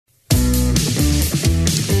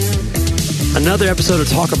Another episode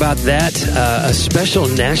to talk about that, a special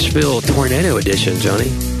Nashville Tornado edition, Johnny.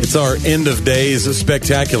 It's our end of days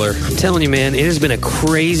spectacular. I'm telling you, man, it has been a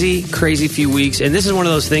crazy, crazy few weeks. And this is one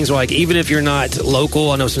of those things where, like, even if you're not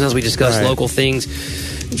local, I know sometimes we discuss local things.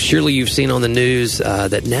 Surely you've seen on the news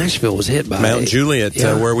that Nashville was hit by Mount Juliet,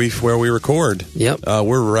 where we record. Yep.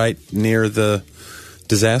 We're right near the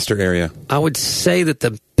disaster area. I would say that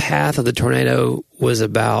the path of the tornado was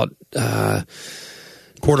about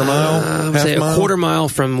quarter mile, I would say a quarter mile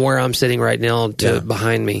from where I'm sitting right now to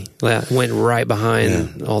behind me. Yeah, went right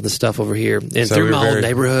behind all the stuff over here and so through my old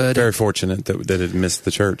neighborhood. Very fortunate that it missed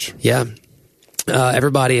the church. Yeah.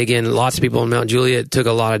 Everybody, again, lots of people in Mount Juliet took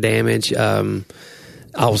a lot of damage.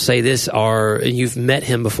 I will say this, you've met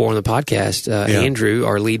him before on the podcast. Andrew,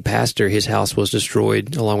 our lead pastor, his house was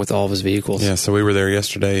destroyed along with all of his vehicles. Yeah, so we were there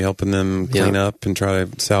yesterday helping them clean up and try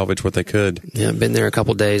to salvage what they could. Yeah, been there a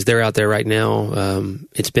couple days. They're out there right now.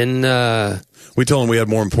 It's been... we told them we had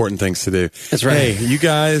more important things to do. That's right. Hey, you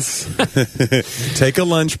guys, take a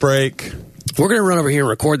lunch break. We're going to run over here and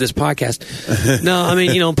record this podcast. No, I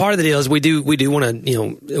mean, part of the deal is we do want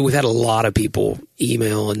to, we've had a lot of people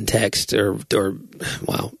email and text or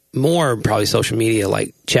more probably social media,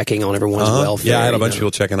 like checking on everyone's welfare. Yeah, I had a bunch of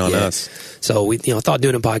people checking on us. So we, thought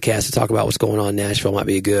doing a podcast to talk about what's going on in Nashville might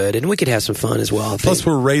be good, and we could have some fun as well. Plus,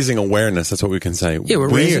 we're raising awareness. That's what we can say. Yeah, we're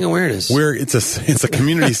raising awareness. It's a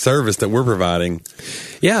community service that we're providing.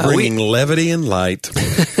 Yeah, bringing levity and light.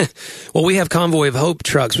 Well, we have Convoy of Hope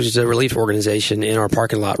trucks, which is a relief organization, in our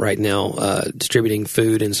parking lot right now, distributing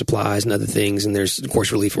food and supplies and other things. And there's, of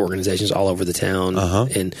course, relief organizations all over the town,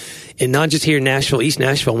 and not just here in Nashville, East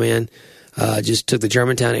Nashville, man. Just took the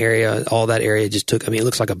Germantown area, all that area just took. I mean, it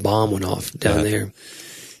looks like a bomb went off down there.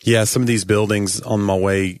 Yeah, some of these buildings on my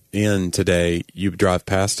way in today, you drive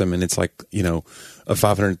past them, and it's like a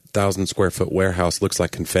 500,000 square foot warehouse looks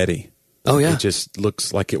like confetti. Oh yeah, it just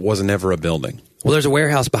looks like it wasn't ever a building. Well, there's a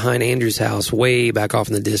warehouse behind Andrew's house way back off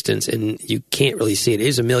in the distance, and you can't really see it. It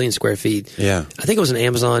is 1 million square feet. Yeah. I think it was an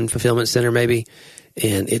Amazon fulfillment center maybe,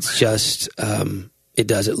 and it's just,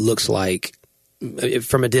 it looks like,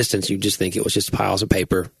 from a distance, you just think it was just piles of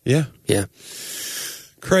paper. Yeah. Yeah.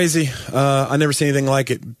 Crazy. I never seen anything like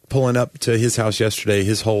it. Pulling up to his house yesterday,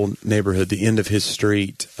 his whole neighborhood, the end of his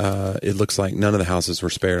street, it looks like none of the houses were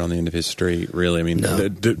spared on the end of his street, really. I mean,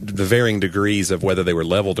 the varying degrees of whether they were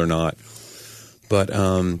leveled or not. But,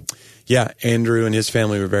 Andrew and his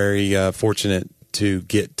family were very fortunate to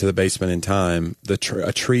get to the basement in time. A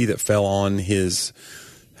tree that fell on his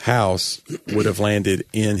house would have landed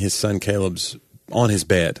in his son Caleb's on his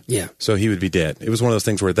bed. Yeah. So he would be dead. It was one of those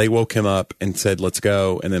things where they woke him up and said, let's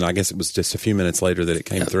go. And then I guess it was just a few minutes later that it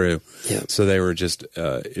came through. Yeah. So they were just,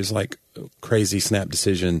 it was like a crazy snap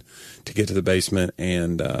decision to get to the basement.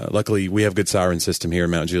 And luckily we have good siren system here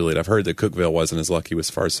in Mount Juliet. I've heard that Cookeville wasn't as lucky as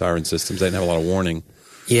far as siren systems. They didn't have a lot of warning.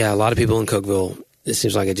 Yeah. A lot of people in Cookeville, it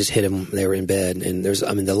seems like it just hit them. They were in bed, and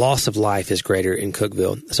the loss of life is greater in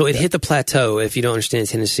Cookeville. So it hit the plateau. If you don't understand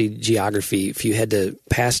Tennessee geography, if you head to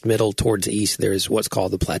past middle towards the east, there's what's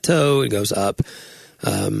called the plateau. It goes up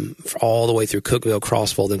all the way through Cookeville,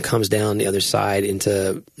 Crossville, then comes down the other side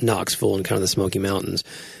into Knoxville and kind of the Smoky Mountains.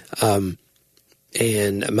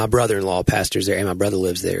 And my brother-in-law pastors there, and my brother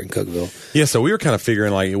lives there in Cookeville. Yeah, so we were kind of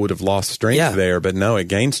figuring like it would have lost strength there, but no, it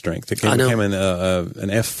gained strength. It became an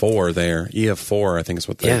F4 there, EF4, I think is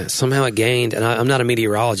what they... Yeah, somehow it gained, and I'm not a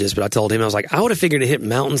meteorologist, but I told him, I was like, I would have figured it hit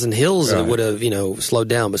mountains and hills and it would have, slowed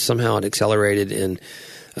down, but somehow it accelerated, and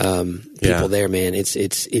people there, man, it's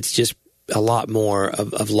just a lot more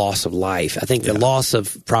of loss of life. I think the loss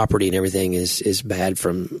of property and everything is bad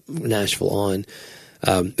from Nashville on,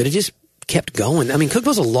 but it just kept going. I mean,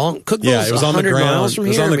 Cookeville's it was 100 miles from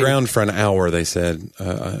here. It was on the ground for an hour, they said,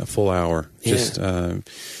 a full hour. Just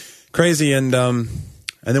crazy. And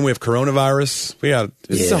then we have coronavirus.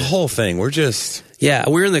 It's a whole thing. We're just... Yeah,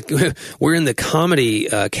 we're in the comedy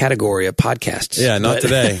category of podcasts. Yeah, not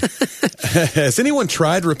today. Has anyone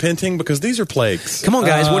tried repenting? Because these are plagues. Come on,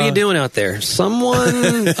 guys. What are you doing out there?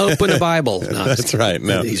 Someone open a Bible. No, that's right.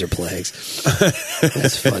 No. These are plagues.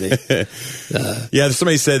 That's funny.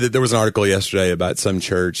 Somebody said that there was an article yesterday about some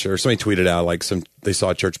church, or somebody tweeted out they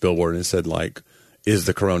saw a church billboard and it said like, is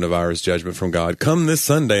the coronavirus judgment from God? Come this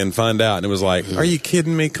Sunday and find out. And it was like, are you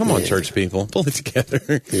kidding me? Come on, church people. Pull it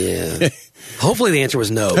together. Yeah. Hopefully the answer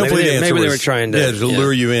was no. Maybe they were trying to... to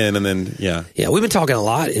lure you in and then, Yeah, we've been talking a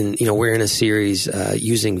lot, and, we're in a series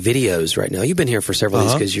using videos right now. You've been here for several of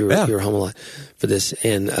these because you were home a lot for this.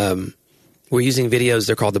 And We're using videos.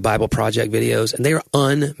 They're called the Bible Project videos, and they are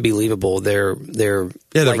unbelievable. They're they're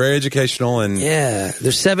very educational and they're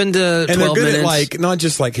 7 to 12 and they're good minutes. at like not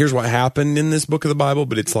just like here's what happened in this book of the Bible,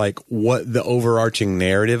 but it's like what the overarching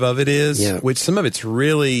narrative of it is. Yeah. Which some of it's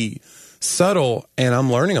really subtle, and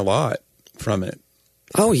I'm learning a lot from it.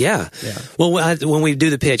 Oh yeah. Well, when we do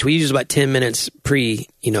the pitch, we use about 10 minutes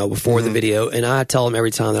before the video, and I tell them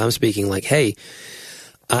every time that I'm speaking, like, hey.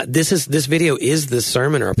 This video is the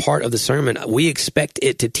sermon or a part of the sermon. We expect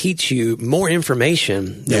it to teach you more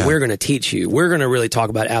information than we're going to teach you. We're going to really talk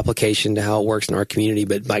about application to how it works in our community,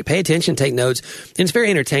 but like pay attention, take notes. And it's very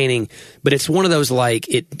entertaining, but it's one of those like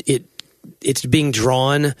it's being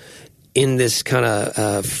drawn in this kind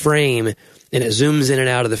of frame. And it zooms in and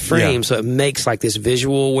out of the frame, so it makes like this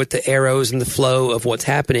visual with the arrows and the flow of what's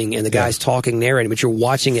happening, and the guy's talking, narrating, but you're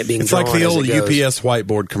watching it being drawn. It's like the old UPS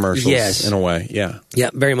whiteboard commercials, in a way. Yeah,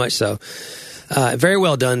 very much so. Very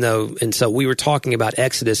well done, though. And so we were talking about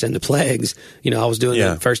Exodus and the plagues. I was doing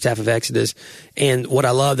the first half of Exodus, and what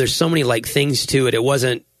I love, there's so many like things to it. It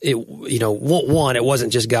wasn't. It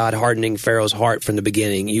wasn't just God hardening Pharaoh's heart from the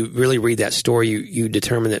beginning. You really read that story, you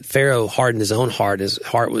determine that Pharaoh hardened his own heart. His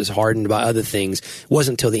heart was hardened by other things. It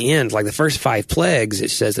wasn't until the end, like the first 5 plagues, it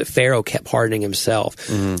says that Pharaoh kept hardening himself.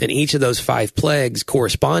 Mm-hmm. And each of those 5 plagues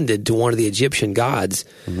corresponded to one of the Egyptian gods.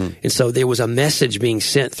 Mm-hmm. And so there was a message being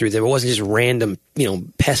sent through them. It wasn't just random,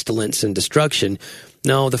 pestilence and destruction.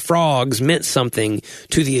 No, the frogs meant something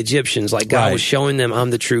to the Egyptians, like God was showing them, I'm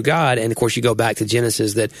the true God. And of course, you go back to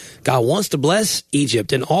Genesis that God wants to bless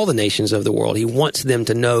Egypt and all the nations of the world. He wants them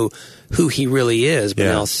to know who he really is. But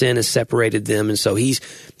now sin has separated them. And so he's,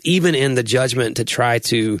 even in the judgment to try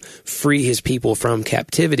to free his people from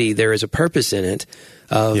captivity, there is a purpose in it.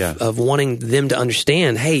 Of wanting them to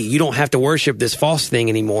understand, hey, you don't have to worship this false thing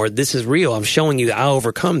anymore. This is real. I'm showing you that I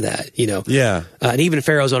overcome that, and even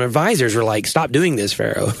Pharaoh's own advisors were like, stop doing this,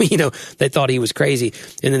 Pharaoh. They thought he was crazy.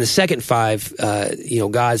 And then the second 5,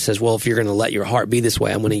 God says, well, if you're going to let your heart be this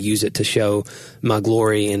way, I'm going to use it to show my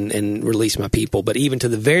glory and release my people. But even to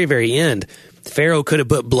the very, very end, Pharaoh could have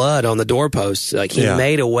put blood on the doorposts. Like he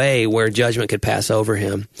made a way where judgment could pass over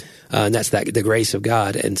him. And that's the grace of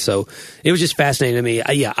God. And so it was just fascinating to me.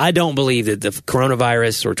 I don't believe that the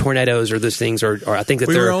coronavirus or tornadoes or those things are I think that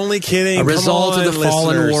they're only kidding. A result of the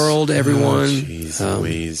fallen world, everyone. Jeez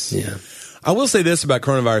Louise. I will say this about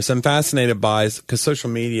coronavirus. I'm fascinated by, because social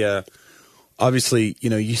media, obviously,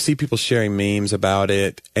 you see people sharing memes about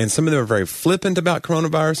it, and some of them are very flippant about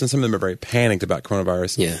coronavirus, and some of them are very panicked about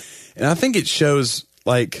coronavirus. Yeah. And I think it shows,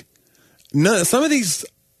 like, some of these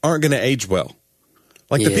aren't going to age well.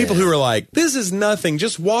 Like the people who are like, this is nothing,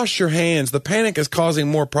 just wash your hands. The panic is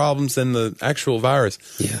causing more problems than the actual virus.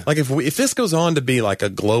 Yeah. Like if this goes on to be like a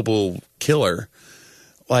global killer,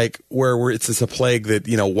 like where it's just a plague that,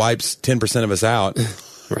 wipes 10% of us out,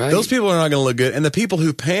 those people are not going to look good. And the people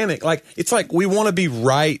who panic, like it's like we want to be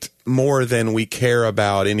right more than we care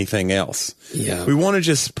about anything else. Yeah. We want to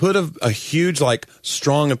just put a huge, like,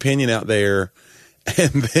 strong opinion out there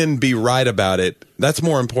and then be right about it. That's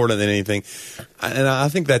more important than anything. And I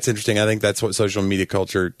think that's interesting. I think that's what social media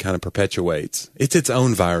culture kind of perpetuates. It's its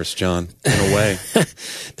own virus, John, in a way.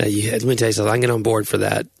 Let me tell you something. I can get on board for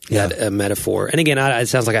that metaphor. And again, it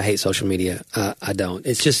sounds like I hate social media. I don't.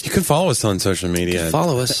 It's just... You can follow us on social media.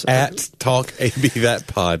 Follow us. At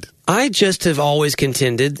TalkABThatPod. I just have always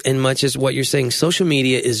contended, and much as what you're saying, social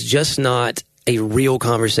media is just not a real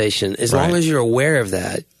conversation. As long as you're aware of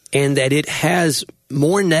that, and that it has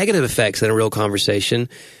more negative effects than a real conversation,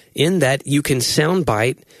 in that you can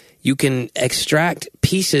soundbite, you can extract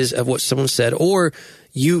pieces of what someone said, or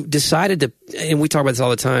you decided to, and we talk about this all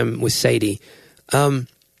the time with Sadie.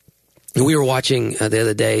 We were watching the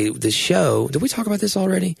other day the show. Did we talk about this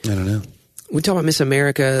already? I don't know. We talked about Miss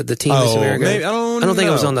America, the team Miss America. Maybe, I don't think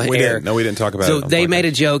it was on the air. No, we didn't talk about it. So they made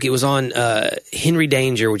a joke. It was on Henry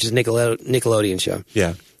Danger, which is a Nickelodeon show.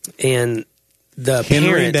 Yeah. And the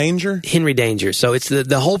Henry Danger? Henry Danger. So it's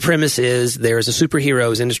the whole premise is there is a superhero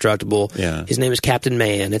who's indestructible. Yeah. His name is Captain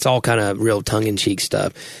Man. It's all kind of real tongue-in-cheek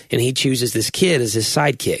stuff. And he chooses this kid as his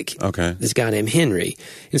sidekick. Okay. This guy named Henry.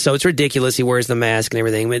 And so it's ridiculous. He wears the mask and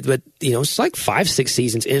everything. But it's like 5-6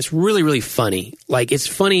 seasons, and it's really, really funny. Like, it's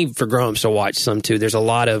funny for grown-ups to watch some, too. There's a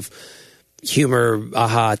lot of humor,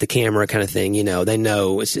 aha, at the camera kind of thing. They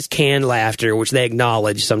know. It's canned laughter, which they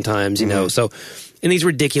acknowledge sometimes, So... And these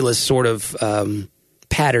ridiculous sort of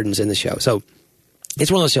patterns in the show. So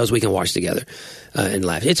it's one of those shows we can watch together and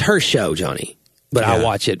laugh. It's her show, Johnny, but I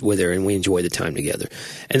watch it with her and we enjoy the time together.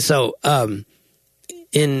 And so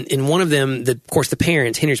in one of them, of course, the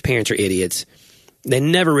parents, Henry's parents are idiots. They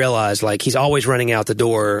never realize, like, he's always running out the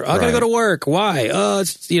door. I gotta go to work. Why?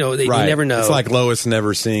 It's, you never know. It's like Lois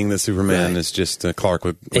never seeing that Superman is just Clark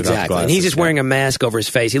without exactly. glasses. And he's just wearing a mask over his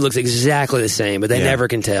face. He looks exactly the same, but they never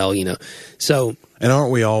can tell, So. And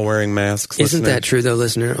aren't we all wearing masks? Isn't that true, though,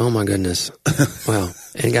 listener? Oh, my goodness. Wow.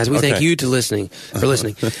 And, guys, we thank you for listening.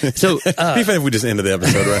 So, be fair if we just ended the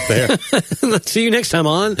episode right there. Let's see you next time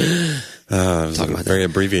on. It was a very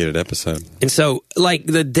abbreviated episode. And so, like,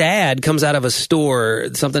 the dad comes out of a store,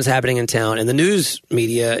 something's happening in town, and the news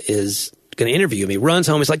media is going to interview him. He runs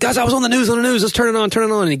home. He's like, guys, I was on the news. Let's turn it on.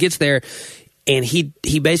 And he gets there, and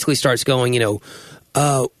he basically starts going,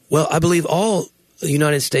 well, I believe all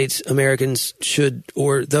United States Americans should,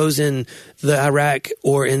 or those in the Iraq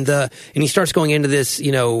or and he starts going into this,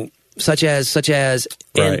 such as,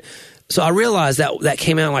 and so I realized that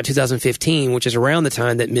came out in like 2015, which is around the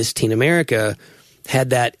time that Miss Teen America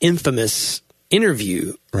had that infamous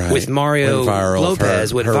interview with Mario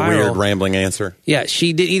Lopez with her viral weird rambling answer. Yeah, she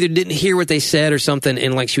either didn't hear what they said or something,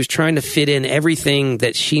 and like she was trying to fit in everything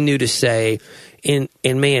that she knew to say, and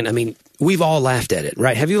man, I mean, we've all laughed at it,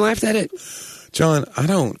 right? Have you laughed at it? John, I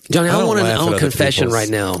don't. Johnny, I want a confession right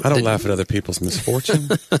now. I don't laugh at other people's misfortune.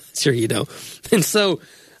 Sure you don't. And so,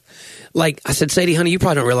 like I said, Sadie, honey, you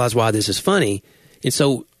probably don't realize why this is funny. And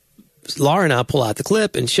so Laura and I pull out the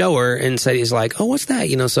clip and show her, and Sadie's like, oh, what's that?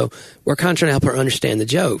 So we're kind of trying to help her understand the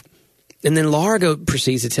joke. And then Laura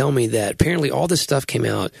proceeds to tell me that apparently all this stuff came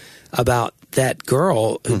out about that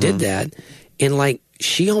girl who did that, and like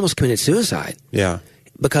she almost committed suicide. Yeah.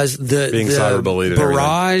 Because the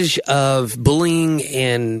barrage of bullying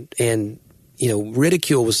and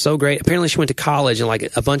ridicule was so great. Apparently she went to college, and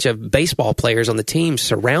like a bunch of baseball players on the team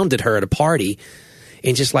surrounded her at a party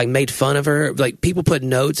and just like made fun of her. Like people put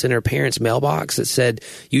notes in her parents' mailbox that said,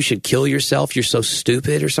 you should kill yourself, you're so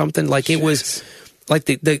stupid or something. Like it was like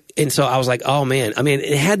and so I was like, oh man. I mean,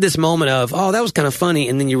 it had this moment of, oh, that was kind of funny,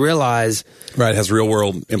 and then you realize it has real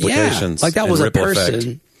world implications. Yeah, like that was a person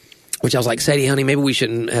effect. Which I was like, Sadie, honey, maybe we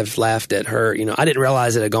shouldn't have laughed at her. I didn't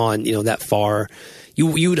realize it had gone, that far.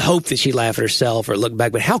 You would hope that she'd laugh at herself or look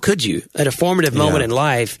back, but how could you at a formative moment in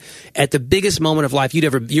life, at the biggest moment of life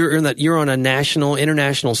you're on a national,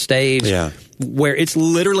 international stage where it's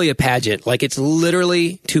literally a pageant, like it's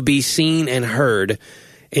literally to be seen and heard.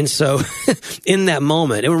 And so in that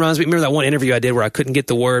moment, it reminds me, remember that one interview I did where I couldn't get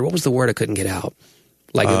the word, what was the word I couldn't get out?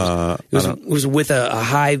 Like it was with a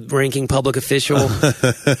high-ranking public official,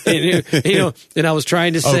 and I was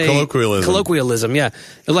trying to say colloquialism. Yeah,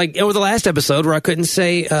 like over the last episode where I couldn't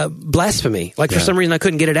say blasphemy. Like for some reason I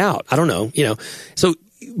couldn't get it out. I don't know. So.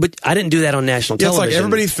 But I didn't do that on national television. It's like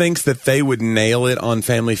everybody thinks that they would nail it on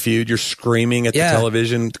Family Feud. You're screaming at the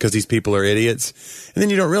television because these people are idiots. And then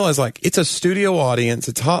you don't realize, like, it's a studio audience.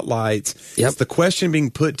 It's hot lights. Yep. It's the question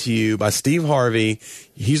being put to you by Steve Harvey.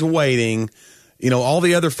 He's waiting. All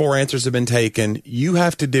the other 4 answers have been taken. You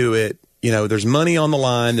have to do it. There's money on the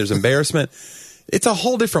line. There's embarrassment. It's a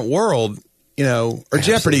whole different world, or Absolutely.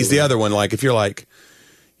 Jeopardy's the other one. Like, if you're like,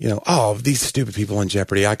 oh, these stupid people on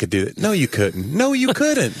Jeopardy, I could do it. No, you couldn't. No, you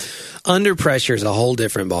couldn't. Under pressure is a whole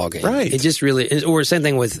different ballgame. Right. It just really is. Or same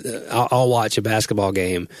thing with, I'll watch a basketball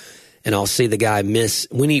game and I'll see the guy miss.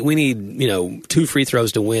 We need 2 free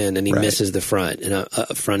throws to win, and he misses the front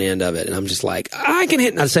end of it. And I'm just like, I can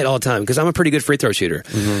hit, and I say it all the time because I'm a pretty good free throw shooter.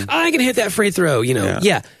 Mm-hmm. I can hit that free throw,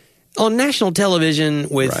 Yeah. On national television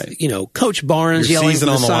with, Coach Barnes yelling from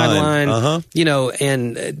the sideline,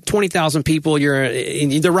 and 20,000 people,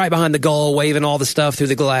 they're right behind the goal waving all the stuff through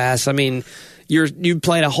the glass. I mean, you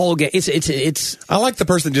played a whole game. It's. I like the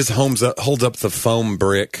person that just holds up the foam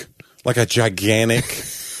brick like a gigantic.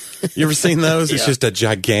 You ever seen those? It's just a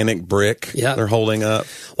gigantic brick they're holding up.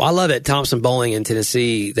 Well, I love it. Thompson Bowling in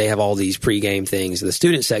Tennessee, they have all these pregame things. The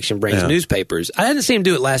student section brings newspapers. I didn't see them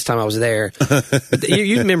do it last time I was there.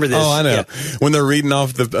 You remember this. Oh, I know. Yeah. When they're reading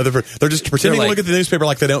off the other, they're just pretending to look at the newspaper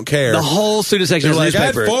like they don't care. The whole student section is like,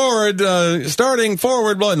 newspaper. Starting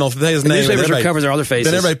forward, blah, and they'll say his name. Newspapers covers their other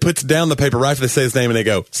faces. Then everybody puts down the paper right after they say his name, and they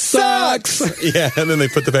go, sucks! Yeah, and then they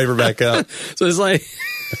put the paper back up. So it's like...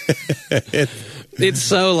 It's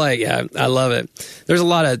so I love it. There's a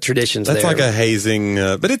lot of traditions there. That's like a hazing,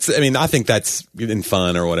 but I think that's in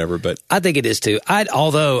fun or whatever, but. I think it is too.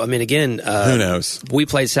 Again. Who knows? We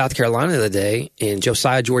played South Carolina the other day, and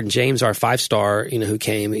Josiah Jordan James, our 5-star, who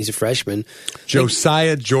came, he's a freshman.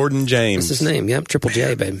 Josiah Jordan James. That's his name, yep. Triple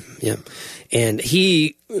J, babe. Yep. And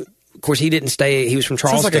he, of course, he didn't stay, he was from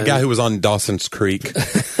Charleston. Sounds like a guy who was on Dawson's Creek.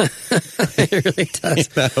 It really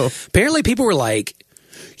does. Apparently people were like,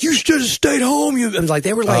 you should have stayed home.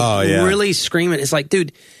 They were really screaming. It's like,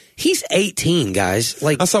 dude, he's 18, guys.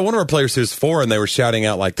 Like, I saw one of our players who was 4, and they were shouting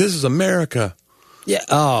out like, "This is America." Yeah.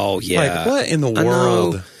 Oh, yeah. Like, what in the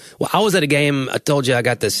world? Well, I was at a game. I told you I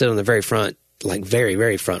got to sit on the very front, like very,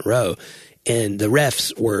 very front row, and the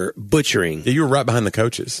refs were butchering. Yeah, you were right behind the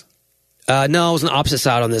coaches. No, I was on the opposite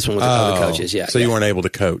side on this one with the other coaches. Yeah. So you weren't able to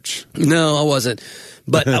coach. No, I wasn't.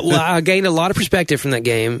 But I gained a lot of perspective from that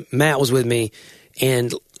game. Matt was with me,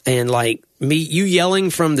 and like me, you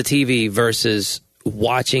yelling from the TV versus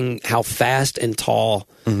watching how fast and tall.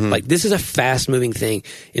 Like, this is a fast moving thing,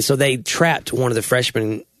 and so they trapped one of the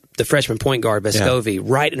freshman point guard, Vescovi,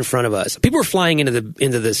 right in front of us. People were flying into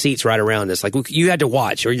the seats right around us. Like, you had to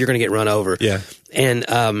watch, or you're going to get run over. Yeah,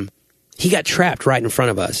 and he got trapped right in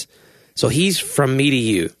front of us. So he's from me to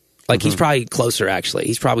you. Like, he's probably closer, actually.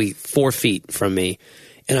 He's probably 4 feet from me.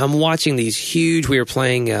 And I'm watching these huge... We were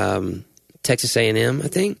playing Texas A&M, I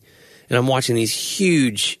think. And I'm watching these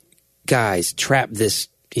huge guys trap this,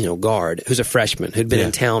 guard who's a freshman who'd been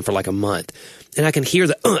in town for like a month. And I can hear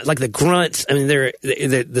the grunts. I mean, they're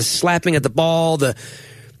the slapping at the ball.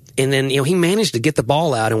 And then, he managed to get the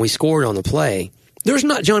ball out, and we scored on the play. There's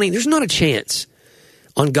not a chance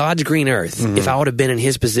on God's green earth, if I would have been in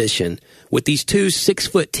his position with these two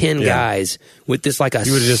 6'10" guys with this like a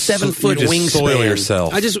 7 foot wingspan. Soil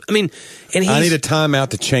yourself. I need a timeout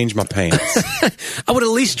to change my pants. I would at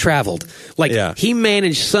least traveled. He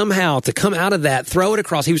managed somehow to come out of that, throw it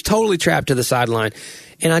across. He was totally trapped to the sideline,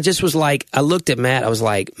 and I just was like, I looked at Matt. I was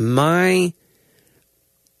like, my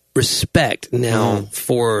respect now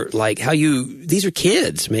for like how these are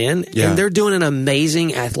kids, man, and they're doing an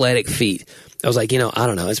amazing athletic feat. I was like, I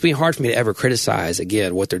don't know. It's been hard for me to ever criticize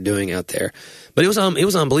again what they're doing out there, but it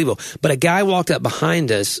was unbelievable. But a guy walked up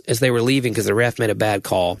behind us as they were leaving because the ref made a bad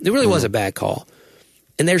call. It really was a bad call,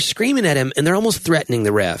 and they're screaming at him and they're almost threatening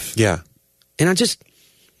the ref. Yeah, and I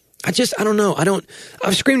don't know.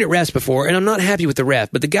 I've screamed at refs before, and I'm not happy with the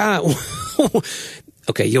ref. But the guy,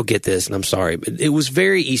 okay, you'll get this, and I'm sorry, but it was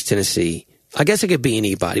very East Tennessee. I guess it could be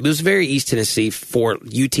anybody, but it was very East Tennessee for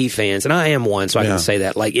UT fans, and I am one, so I can say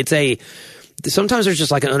that. Like, sometimes there's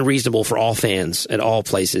just like an unreasonable for all fans at all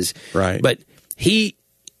places. Right. But he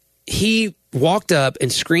walked up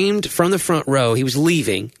and screamed from the front row. He was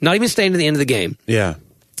leaving, not even staying to the end of the game. Yeah.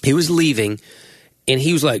 He was leaving, and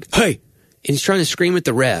he was like, hey, and he's trying to scream at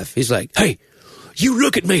the ref. He's like, hey, you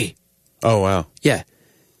look at me. Oh, wow. Yeah.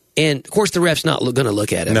 And, of course, the ref's not going to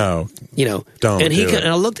look at him. No. Don't and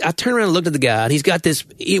I turned around and looked at the guy, and he's got this,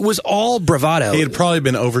 it was all bravado. He had probably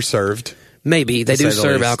been overserved. Maybe. They do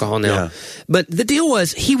serve alcohol now. Yeah. But the deal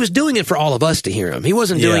was, he was doing it for all of us to hear him. He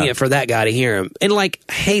wasn't doing it for that guy to hear him. And like,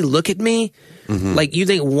 hey, look at me. Like, you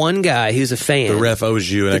think one guy who's a fan... The ref owes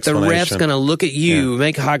you an explanation. The ref's going to look at you,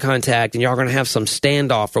 make eye contact, and y'all are going to have some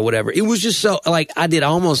standoff or whatever. It was just so... Like, You're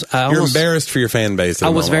embarrassed for your fan base. I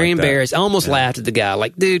was very embarrassed. I almost laughed at the guy.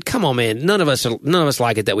 Like, dude, come on, man. None of us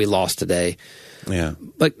like it that we lost today. Yeah.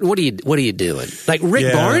 Like, what are you doing? Like,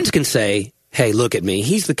 Rick Barnes can say... Hey, look at me.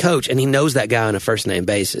 He's the coach, and he knows that guy on a first-name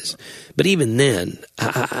basis. But even then,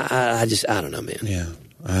 I don't know, man. Yeah,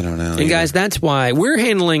 I don't know. And, guys, that's why we're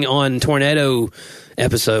handling on Tornado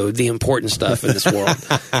episode the important stuff in this world.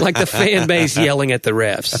 Like the fan base yelling at the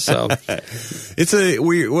refs. So I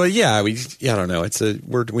don't know.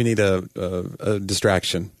 We need a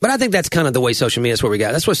distraction. But I think that's kind of the way social media is what we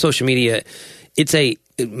got. That's what social media,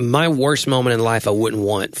 my worst moment in life I wouldn't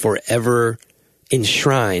want forever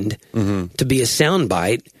enshrined to be a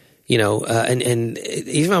soundbite, and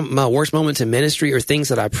even my worst moments in ministry or things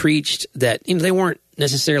that I preached that, they weren't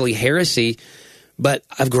necessarily heresy, but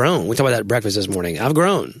I've grown. We talked about that at breakfast this morning. I've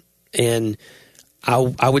grown, and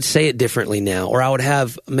I would say it differently now, or I would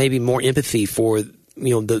have maybe more empathy for,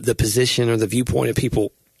 the position or the viewpoint of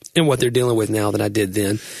people and what they're dealing with now than I did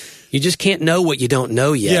then. You just can't know what you don't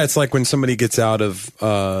know yet. Yeah, it's like when somebody gets out of,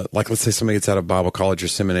 let's say somebody gets out of Bible college or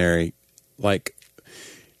seminary, like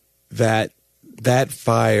that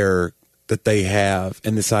fire that they have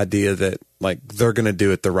and this idea that like they're going to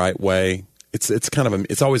do it the right way. It's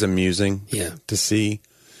it's always amusing to see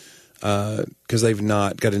because they've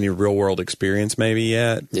not got any real world experience maybe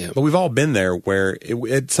yet. Yeah. But we've all been there where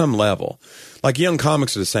at some level, like young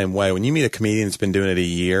comics are the same way. When you meet a comedian that's been doing it a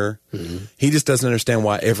year, he just doesn't understand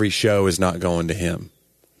why every show is not going to him.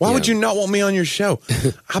 Why would you not want me on your show?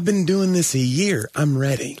 I've been doing this a year. I'm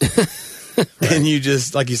ready. Right. And you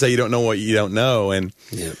just, like you say, you don't know what you don't know. And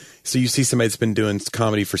so you see somebody that's been doing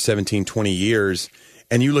comedy for 17, 20 years,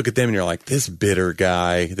 and you look at them and you're like, this bitter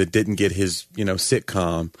guy that didn't get his,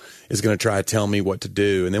 sitcom is going to try to tell me what to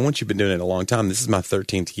do. And then once you've been doing it a long time, this is my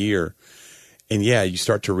 13th year. And you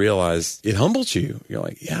start to realize it humbles you. You're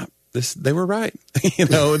like, they were right.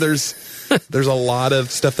 There's a lot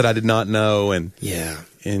of stuff that I did not know. And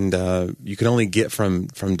you can only get from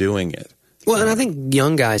doing it. Well, and I think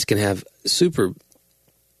young guys can have super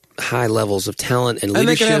high levels of talent and leadership. And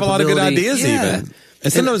they can have a lot ability. of good ideas even.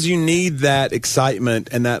 And sometimes you need that excitement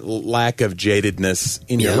and that lack of jadedness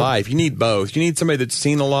in your life. You need both. You need somebody that's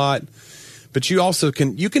seen a lot, but you also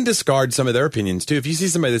can discard some of their opinions too. If you see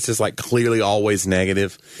somebody that's just like clearly always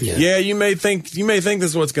negative, you may think this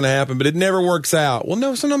is what's going to happen, but it never works out. Well,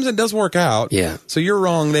 no, sometimes it does work out. Yeah. So you're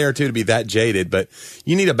wrong there too to be that jaded, but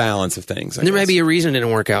you need a balance of things. There may be a reason it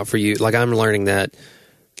didn't work out for you. Like I'm learning that,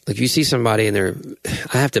 like if you see somebody and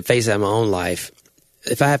I have to face that in my own life.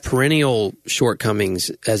 If I have perennial shortcomings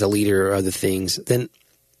as a leader or other things, then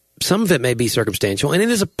some of it may be circumstantial, and it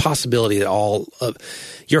is a possibility that all of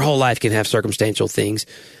your whole life can have circumstantial things.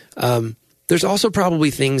 There's also probably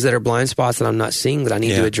things that are blind spots that I'm not seeing that I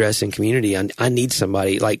need to address in community. I need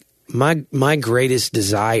somebody. Like my greatest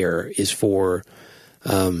desire is for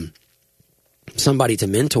somebody to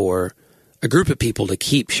mentor a group of people to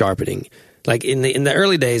keep sharpening. Like in the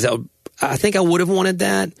early days, I think I would have wanted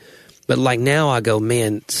that. But like now I go,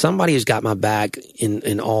 man, somebody who's got my back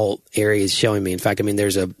in all areas showing me. In fact, I mean,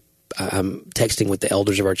 I'm texting with the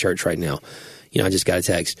elders of our church right now. I just got a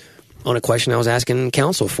text on a question I was asking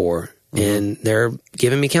counsel for, and they're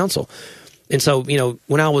giving me counsel. And so,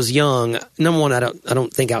 when I was young, number one, I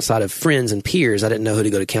don't think outside of friends and peers, I didn't know who to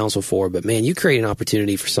go to counsel for. But man, you create an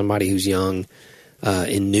opportunity for somebody who's young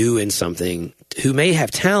and new in something, who may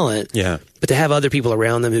have talent, but to have other people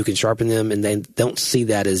around them who can sharpen them, and they don't see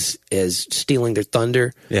that as stealing their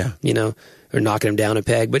thunder, or knocking them down a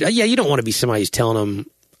peg. But you don't want to be somebody who's telling them.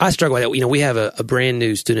 I struggle with that. We have a brand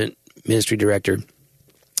new student ministry director.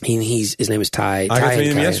 His name is Ty. I got to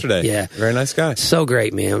meet him yesterday. Yeah, very nice guy. So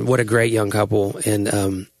great, man. What a great young couple,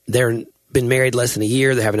 and they're been married less than a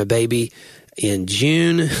year. They're having a baby in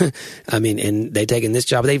June. I mean, and they've taken this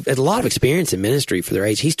job. They've had a lot of experience in ministry for their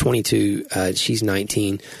age. He's 22, she's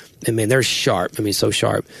 19. And man, they're sharp. I mean, so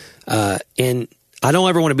sharp. And I don't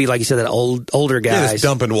ever want to be, like you said, that older guy. Just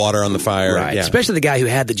dumping water on the fire. Right. Yeah. Especially the guy who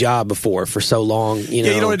had the job before for so long. You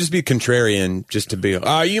don't want to just be contrarian just to be,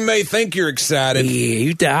 you may think you're excited.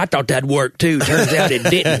 Yeah, I thought that'd work too. Turns out it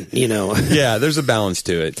didn't, Yeah, there's a balance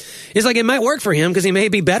to it. It's like it might work for him because he may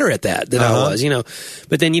be better at that than I was,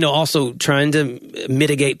 But then, also trying to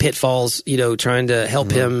mitigate pitfalls, trying to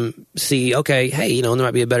help him see, okay, hey, there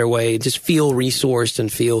might be a better way. Just feel resourced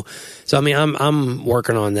and feel. So, I mean, I'm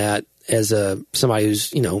working on that as somebody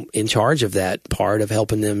who's, in charge of that part of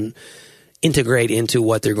helping them integrate into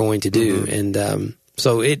what they're going to do. And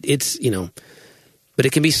so it's, but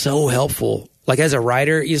it can be so helpful. Like as a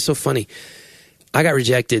writer, it's so funny. I got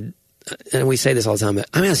rejected, and we say this all the time, but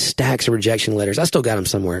I have stacks of rejection letters. I still got them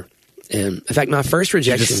somewhere. And in fact, my first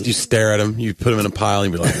rejection... You stare at them, you put them in a pile,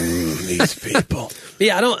 and you be like, these people.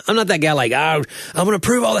 Yeah, I'm not that guy like, I'm going to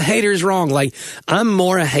prove all the haters wrong. Like, I'm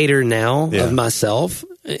more a hater now of myself.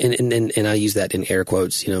 And I use that in air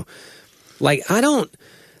quotes, Like, I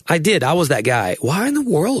was that guy. Why in the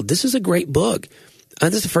world? This is a great book.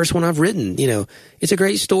 This is the first one I've written, It's a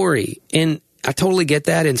great story. And I totally get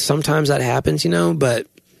that, and sometimes that happens, but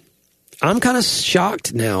I'm kind of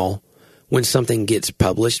shocked now when something gets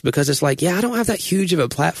published, because it's like, I don't have that huge of a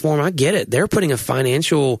platform. I get it. They're putting a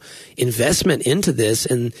financial investment into this,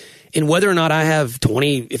 and whether or not I have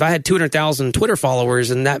if I had 200,000 Twitter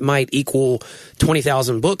followers, and that might equal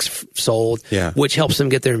 20,000 books sold, which helps them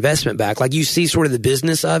get their investment back. Like you see sort of the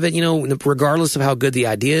business of it, regardless of how good the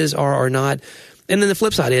ideas are or not. And then the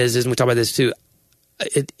flip side is, and we talk about this too,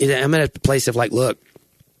 I'm at a place of like, look,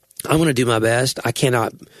 I'm going to do my best. I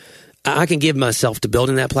can give myself to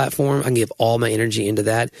building that platform. I can give all my energy into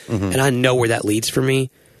that. And I know where that leads for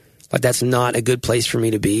me. Like that's not a good place for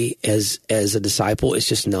me to be as a disciple. It's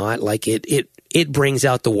just not. Like it brings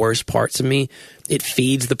out the worst parts of me. It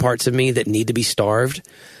feeds the parts of me that need to be starved.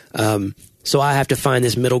 So I have to find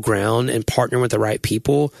this middle ground and partner with the right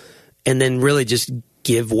people, and then really just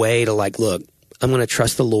give way to like, look, I'm going to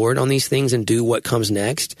trust the Lord on these things and do what comes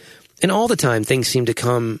next. And all the time things seem to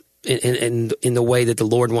come in the way that the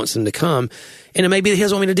Lord wants them to come. And it may be that He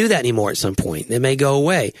doesn't want me to do that anymore at some point. It may go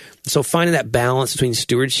away. So finding that balance between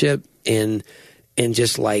stewardship and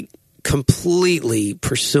just like completely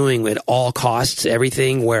pursuing at all costs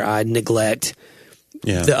everything where I neglect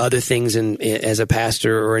the other things as a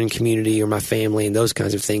pastor or in community or my family and those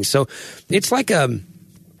kinds of things. So it's like a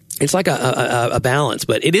balance,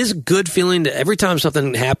 but it is a good feeling that every time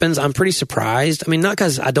something happens, I'm pretty surprised. I mean, not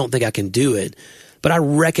because I don't think I can do it, but I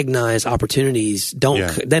recognize opportunities.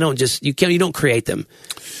 They don't just, you don't create them.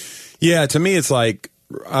 Yeah. To me, it's like,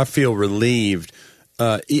 I feel relieved.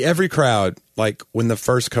 Every crowd, like when the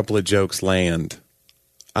first couple of jokes land,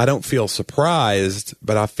 I don't feel surprised,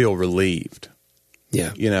 but I feel relieved.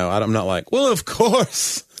 Yeah. You know, I'm not like, well, of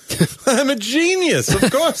course, I'm a genius.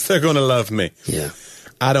 Of course they're going to love me. Yeah.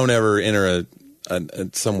 I don't ever enter a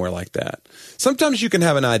somewhere like that. Sometimes you can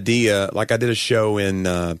have an idea. Like I did a show in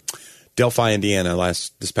Delphi, Indiana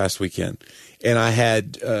this past weekend. And I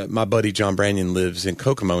had my buddy John Branyan lives in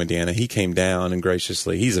Kokomo, Indiana. He came down and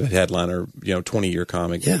graciously, he's a headliner, 20-year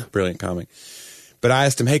comic, brilliant comic. But I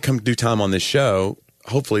asked him, hey, come do time on this show.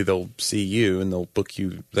 Hopefully they'll see you and they'll book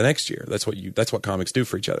you the next year. That's what comics do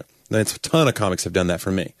for each other. And a ton of comics have done that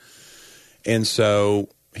for me. And so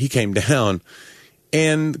he came down,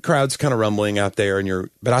 and the crowd's kind of rumbling out there.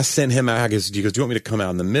 But I sent him out. He goes, do you want me to come out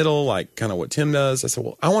in the middle, like kind of what Tim does? I said,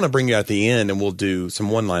 well, I want to bring you at the end, and we'll do some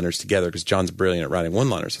one-liners together because John's brilliant at writing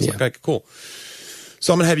one-liners. I was like, okay, cool.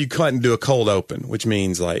 So I'm going to have you cut and do a cold open, which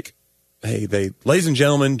means like, hey, ladies and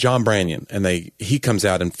gentlemen, John Branyan, and he comes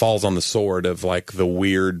out and falls on the sword of like the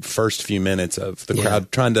weird first few minutes of the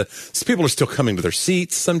crowd people are still coming to their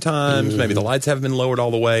seats sometimes. Mm-hmm. Maybe the lights haven't been lowered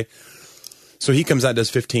all the way. So he comes out,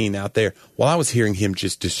 does 15 out there. While I was hearing him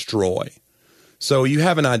just destroy. So you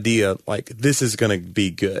have an idea like this is going to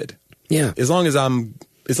be good. Yeah. As long as I'm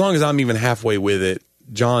even halfway with it,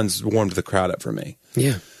 John's warmed the crowd up for me.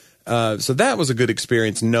 Yeah. So that was a good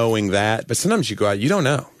experience knowing that. But sometimes you go out, you don't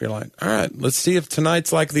know. You're like, all right, let's see if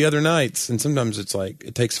tonight's like the other nights. And sometimes it's like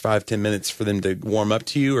it takes 5-10 minutes for them to warm up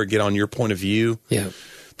to you or get on your point of view. Yeah.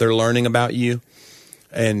 They're learning about you.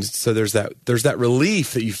 And so there's that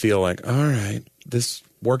relief that you feel like, all right, this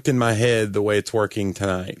worked in my head the way it's working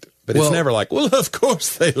tonight. But it's never like, well, of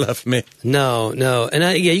course they love me. No.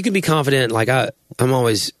 And you can be confident. Like I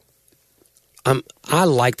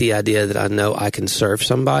like the idea that I know I can serve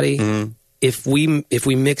somebody. Mm-hmm. If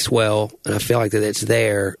we mix well and I feel like that it's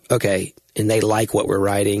there, okay, and they like what we're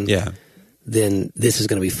writing, then this is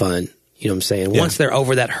going to be fun. You know what I'm saying? Yeah. Once they're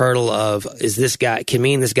over that hurdle of can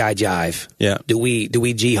me and this guy jive? Yeah. Do we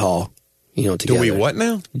G-haw? Together. Do we what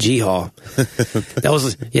now? G-haw. That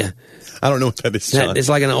was I don't know what that is, John. It's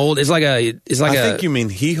like I think you mean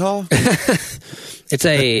hee-haw? I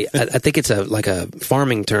think it's like a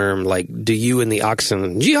farming term, like, do you and the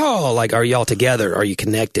oxen, yeehaw, like, are y'all together? Are you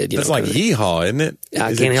connected? It's like yeehaw, isn't it?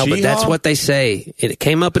 I can't help it. That's what they say. It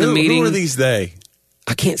came up in a meeting. Who are these they?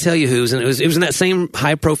 I can't tell you who's, and it was in that same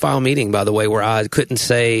high-profile meeting, by the way, where I couldn't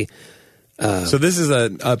say. So this is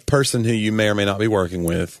a person who you may or may not be working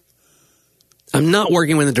with. I'm not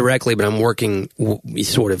working with them directly, but I'm working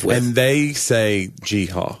sort of with. And they say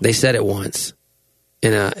jihad. They said it once.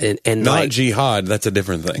 And not like, jihad. That's a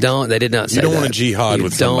different thing. They did not say that. You don't that. want to jihad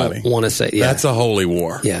with somebody. Don't want to say. Yeah. That's a holy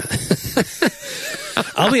war. Yeah.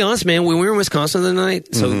 I'll be honest, man. When we were in Wisconsin the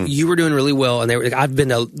night, so you were doing really well, and I've been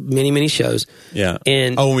to many shows. Yeah.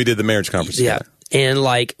 And when we did the marriage conference. Yeah. And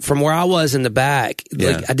like from where I was in the back,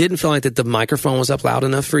 like I didn't feel like that the microphone was up loud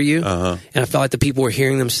enough for you, and I felt like the people were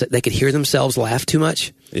hearing them. They could hear themselves laugh too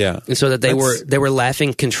much. Yeah. And so that they were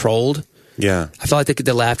laughing controlled. Yeah, I felt like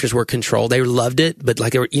the laughters were controlled. They loved it, but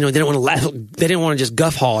like they didn't want to laugh. They didn't want to just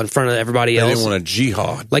guff haw in front of everybody else. They didn't want to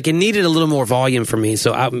jihad. Like it needed a little more volume for me.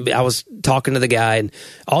 So I was talking to the guy, and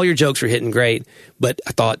all your jokes were hitting great. But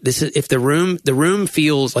I thought this is if the room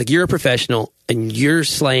feels like you're a professional and you're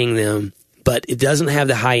slaying them, but it doesn't have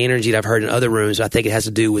the high energy that I've heard in other rooms. I think it has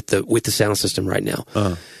to do with the sound system right now.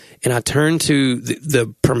 And I turned to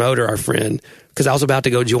the promoter, our friend, because I was about to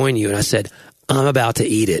go join you, and I said, "I'm about to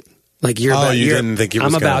eat it." Like didn't think it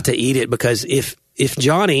was I'm about to eat it because if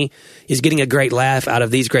Johnny is getting a great laugh out of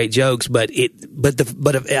these great jokes, but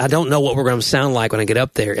I don't know what we're going to sound like when I get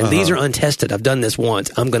up there, and these are untested. I've done this once.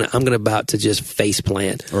 I'm gonna about to just face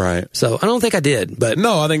plant. Right. So I don't think I did, but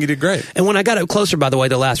no, I think you did great. And when I got up closer, by the way,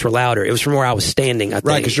 the laughs were louder. It was from where I was standing. I think.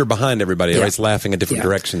 Right, because you're behind everybody. Everybody's laughing a different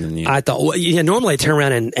direction than you. I thought, normally they turn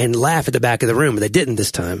around and laugh at the back of the room, but they didn't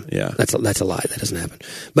this time. Yeah, that's a lie. That doesn't happen.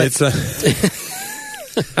 But it's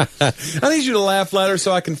I need you to laugh louder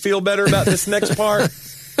so I can feel better about this next part.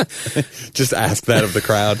 Just ask that of the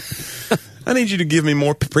crowd. I need you to give me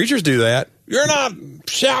more. Preachers do that. You're not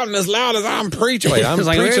shouting as loud as I'm preaching. Wait, I'm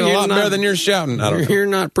preaching a lot better than you're shouting. I don't know. You're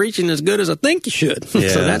not preaching as good as I think you should. Yeah.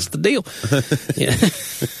 So that's the deal.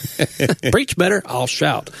 Yeah. Preach better, I'll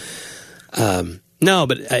shout. No,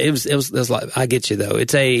 but it was like, I get you though.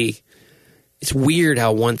 It's weird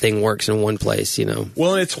how one thing works in one place,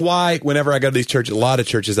 Well, and it's why whenever I go to these churches, a lot of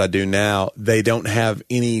churches I do now, they don't have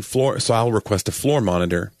any floor. So I'll request a floor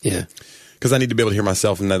monitor. Yeah. Because I need to be able to hear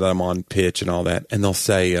myself and know that I'm on pitch and all that. And they'll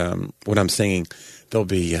say, when I'm singing, they'll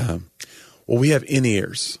be, we have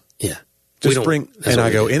in-ears. Yeah. And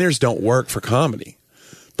I go, in-ears don't work for comedy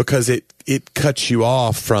because it cuts you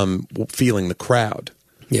off from feeling the crowd.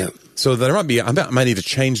 Yeah. So there might be, I might need to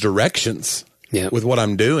change directions with what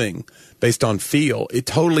I'm doing based on feel. It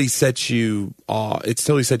totally sets you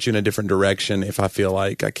in a different direction if I feel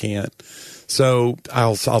like I can't. So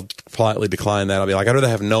I'll politely decline that. I'll be like, I'd rather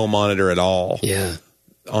have no monitor at all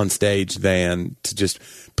on stage than to just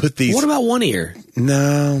put these. What about one ear?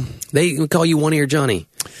 No. They call you One Ear Johnny.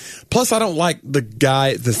 Plus, I don't like the guy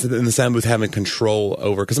in the sound booth having control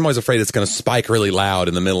over, because I'm always afraid it's going to spike really loud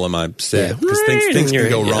in the middle of my set, because things can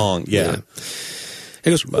go wrong. Yeah. It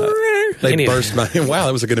goes. They burst my. Wow,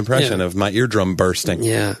 that was a good impression of my eardrum bursting.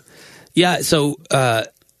 Yeah. Yeah.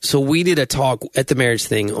 So we did a talk at the marriage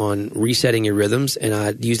thing on resetting your rhythms, and I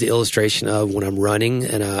used the illustration of when I'm running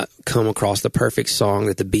and I come across the perfect song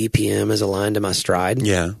that the BPM is aligned to my stride.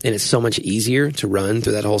 Yeah. And it's so much easier to run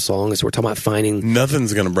through that whole song. So we're talking about finding...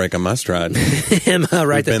 Nothing's going to break on my stride. Am I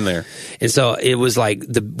right? We've been there. And so it was like,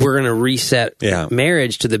 we're going to reset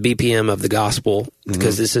marriage to the BPM of the gospel,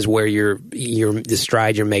 because this is where you're the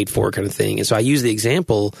stride you're made for, kind of thing. And so I use the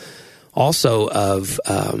example also of...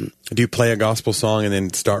 do you play a gospel song and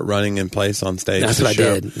then start running in place on stage? That's what I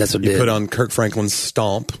did. That's what I did. You put on Kirk Franklin's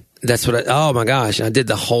Stomp. That's what oh my gosh, I did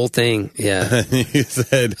the whole thing. Yeah. You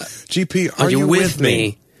said, GP, are you with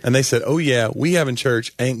me? And they said, oh yeah, we having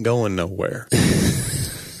church ain't going nowhere.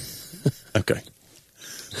 Okay.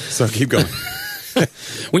 So keep going.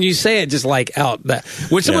 When you say it just like out that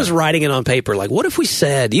when someone's writing it on paper, like, what if we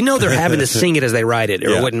said, they're having to sing it as they write it,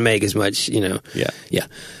 or it wouldn't make as much, Yeah.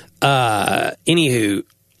 Anywho,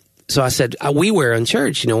 so I said, we wear in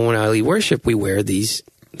church, when I lead worship, we wear these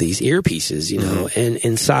earpieces, and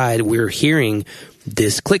inside we're hearing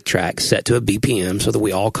this click track set to a BPM so that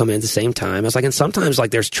we all come in at the same time. I was like, and sometimes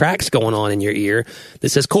like there's tracks going on in your ear that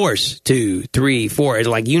says chorus 2, 3, 4. It's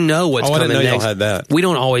like, what's coming I didn't know next. Y'all had that. We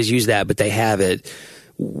don't always use that, but they have it.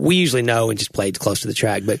 We usually know and just play close to the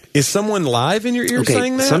track. But is someone live in your ear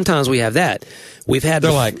saying that? Sometimes we have that.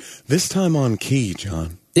 They're like, this time on key,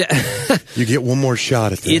 John. Yeah. You get one more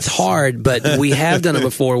shot at this. It's hard, but we have done it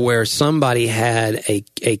before where somebody had a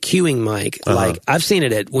queuing mic. Like, I've seen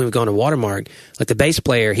it when we've gone to Watermark. Like, the bass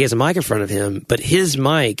player, he has a mic in front of him, but his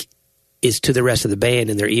mic is to the rest of the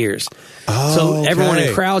band in their ears. Oh, so everyone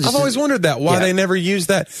in crowds. I've always wondered why they never use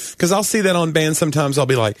that. Because I'll see that on bands sometimes. I'll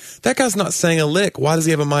be like, that guy's not saying a lick. Why does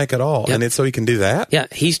he have a mic at all? Yep. And it's so he can do that? Yeah,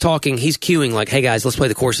 he's cueing like, hey guys, let's play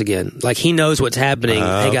the chorus again. Like, he knows what's happening.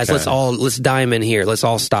 Hey guys, let's dime in here. Let's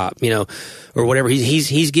all stop, or whatever.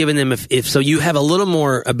 He's giving them, if so you have a little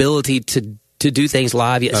more ability to do things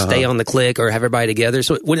live, yet stay on the click, or have everybody together.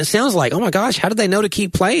 So when it sounds like, oh my gosh, how do they know to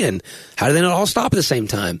keep playing? How do they not all stop at the same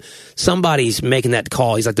time? Somebody's making that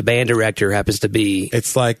call. He's like the band director happens to be.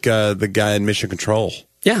 It's like the guy in Mission Control.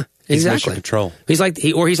 Yeah, exactly. He's Mission Control. He's like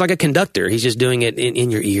he's like a conductor. He's just doing it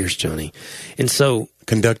in your ears, Johnny. And so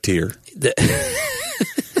conductor.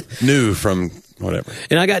 New from whatever.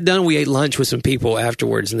 And I got done. We ate lunch with some people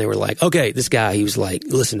afterwards, and they were like, okay, this guy, he was like,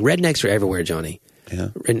 listen, rednecks are everywhere, Johnny. Yeah.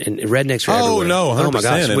 And rednecks are everywhere. Oh, no, 100%. Oh, my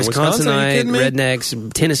gosh. Wisconsinite Wisconsin,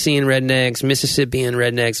 rednecks, Tennessean rednecks, Mississippian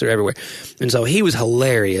rednecks are everywhere. And so he was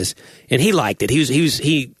hilarious, and he liked it.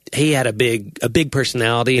 He had a big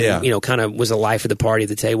personality and, kind of was the life of the party at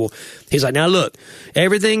the table. He's like, now, look,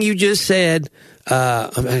 everything you just said,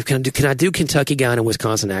 can I do Kentucky guy in a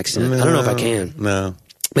Wisconsin accent? No, I don't know if I can. No.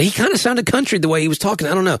 But he kind of sounded country the way he was talking.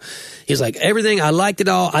 I don't know. He's like, everything, I liked it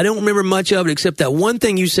all. I don't remember much of it except that one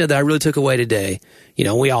thing you said that I really took away today.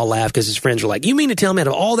 We all laughed because his friends were like, you mean to tell me out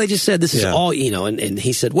of all they just said, this is all, and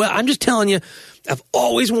he said, well, I'm just telling you, I've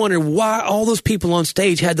always wondered why all those people on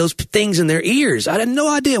stage had those things in their ears. I had no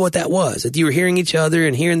idea what that was. That you were hearing each other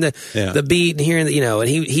and hearing the beat and hearing and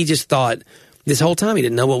he just thought, this whole time he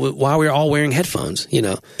didn't know why we were all wearing headphones,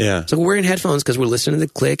 Yeah. So we're wearing headphones because we're listening to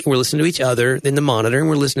the click, and we're listening to each other in the monitor, and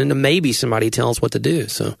we're listening to maybe somebody tell us what to do.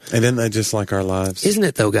 So, and isn't that just like our lives? Isn't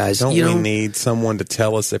it though, guys? Don't we need someone to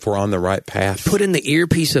tell us if we're on the right path? Put in the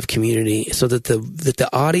earpiece of community so that the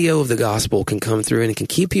audio of the gospel can come through and it can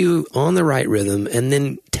keep you on the right rhythm, and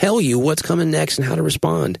then tell you what's coming next and how to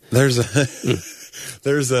respond. There's one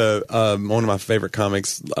of my favorite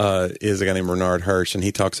comics is a guy named Bernard Hirsch, and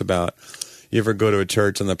he talks about. You ever go to a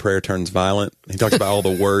church and the prayer turns violent? He talks about all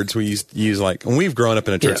the words we use, like, and we've grown up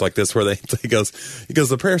in a church like this where he goes,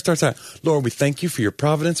 the prayer starts out, Lord, we thank you for your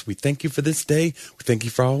providence. We thank you for this day. We thank you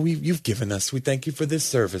for all you've given us. We thank you for this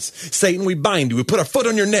service. Satan, we bind you. We put our foot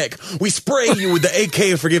on your neck. We spray you with the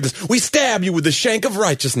AK of forgiveness. We stab you with the shank of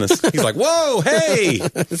righteousness. He's like, whoa, hey.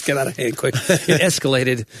 Let's get out of hand quick. It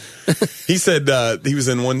escalated. He said,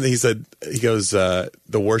 he goes,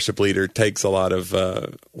 the worship leader takes a lot of,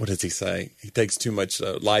 what does he say? He takes too much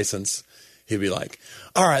license. he'd be like,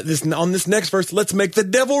 all right, on this next verse, let's make the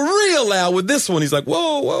devil real loud with this one. He's like,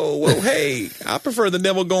 whoa, hey, I prefer the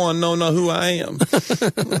devil going, no, who I am.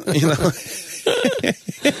 You know,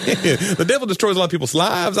 the devil destroys a lot of people's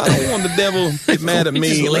lives. I don't want the devil to get mad at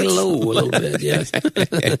me. Just lay low a little bit, yes.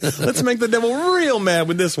 Let's make the devil real mad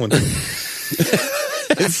with this one.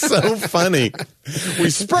 It's so funny. We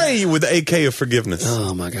spray you with the AK of forgiveness.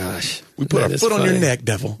 Oh, my gosh. We put our foot on your neck,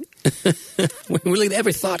 devil. We lead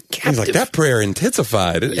every thought captive. He's like, that prayer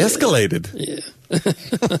intensified. It escalated. Yeah.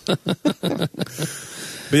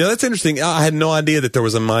 But yeah, that's interesting. I had no idea that there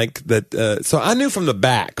was a mic that... so I knew from the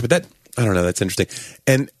back, but that... I don't know. That's interesting.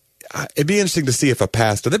 And it'd be interesting to see if a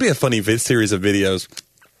pastor... That'd be a funny series of videos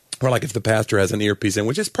where, like, if the pastor has an earpiece in,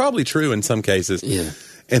 which is probably true in some cases. Yeah.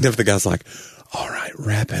 And if the guy's like, all right,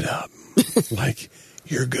 wrap it up. Like,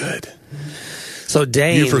 you're good. So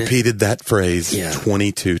Dane... You've repeated that phrase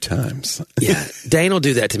 22 times. Yeah. Dane will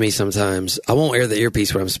do that to me sometimes. I won't air the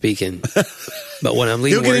earpiece when I'm speaking. But when I'm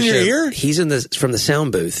leading He'll get worship, in your ear? he's from the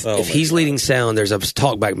sound booth. Oh, if he's leading sound, there's a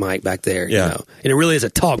talkback mic back there. Yeah. You know? And it really is a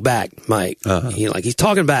talkback mic. He's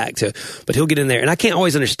talking back to, but he'll get in there. And I can't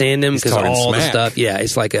always understand him because of all the stuff. Yeah.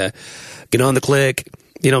 It's like a get on the click.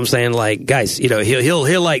 You know what I'm saying? Like, guys, you know,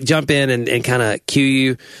 he'll like jump in and kind of cue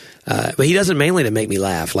you. But he doesn't mainly to make me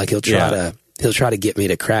laugh. Like he'll try to get me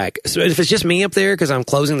to crack. So if it's just me up there because I'm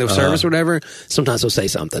closing the service or whatever, sometimes he'll say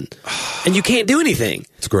something. And you can't do anything.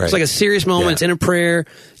 It's great. It's like a serious moment. It's in a prayer,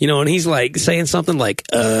 you know, and he's like saying something like,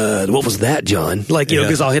 what was that, John? Like, you know,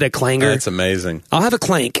 because I'll hit a clanger. That's amazing. I'll have a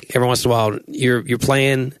clank every once in a while. You're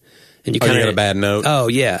playing... And you kind of got a bad note. Oh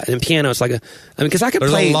yeah, and piano it's like because I could There's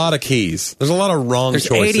play. There's a lot of keys. There's a lot of wrong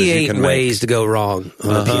choices. 88 you can ways make. to go wrong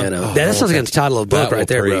on a piano. That sounds like the title of a book right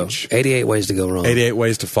there, preach. bro. 88 ways to go wrong. 88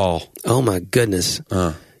 ways to fall. Oh my goodness.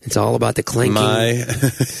 It's all about the clanking.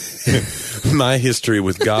 My history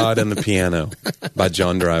with God and the piano by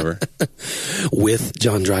John Driver. With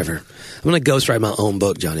John Driver. I'm going to ghostwrite my own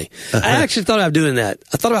book, Johnny. I actually thought about doing that.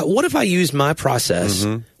 I thought about what if I used my process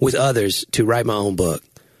with others to write my own book.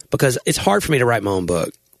 Because it's hard for me to write my own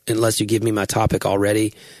book unless you give me my topic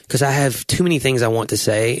already. Because I have too many things I want to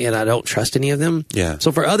say, and I don't trust any of them. Yeah.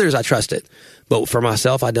 So for others, I trust it. But for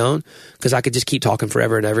myself, I don't. Because I could just keep talking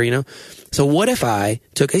forever and ever, you know? So what if I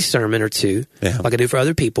took a sermon or two, like I do for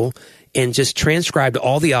other people, and just transcribed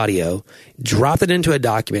all the audio, dropped it into a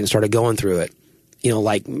document, and started going through it? You know,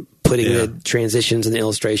 like putting the transitions and the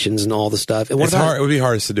illustrations and all the stuff. And what it would be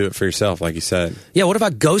hardest to do it for yourself, like you said. Yeah, what if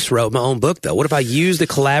I ghost wrote my own book, though? What if I used the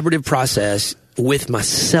collaborative process with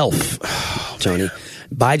myself, Johnny?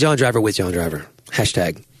 By John Driver, with John Driver.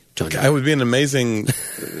 Hashtag John Driver. That would be an amazing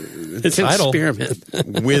it's title. An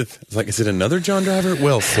experiment. With, like, is it another John Driver?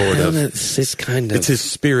 Well, sort of. It's kind of. It's his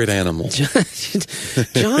spirit animal.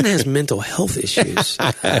 John has mental health issues.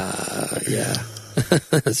 Yeah.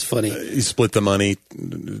 That's funny. You split the money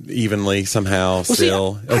evenly somehow.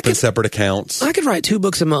 Open separate accounts. I could write 2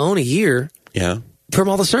 books of my own a year. Yeah. From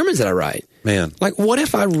all the sermons that I write. Man. Like, what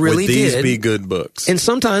if I really Would these did? be good books? And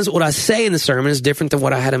sometimes what I say in the sermon is different than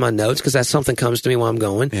what I had in my notes because that's something comes to me while I'm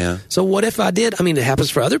going. Yeah. So what if I did? I mean, it happens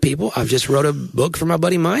for other people. I've just wrote a book for my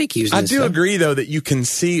buddy Mike using I this do stuff. agree, though, that you can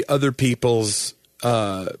see other people's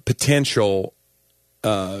potential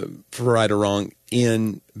for right or wrong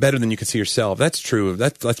in better than you can see yourself. That's true.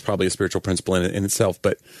 That's probably a spiritual principle in itself.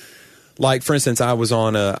 But like, for instance, I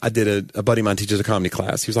did a buddy of mine teaches a comedy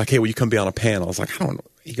class. He was like, hey, will you come be on a panel? I was like, I don't know.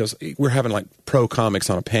 He goes, we're having like pro comics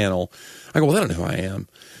on a panel. I go, well, they don't know who I am.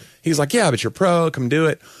 He's like, yeah, but you're pro, come do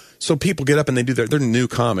it. So people get up and they do they're new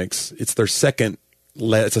comics. It's their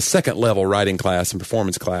it's a second level writing class and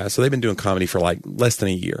performance class. So they've been doing comedy for like less than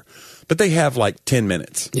a year, but they have like 10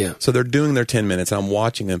 minutes. Yeah. So they're doing their 10 minutes and I'm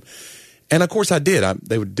watching them. And of course I did.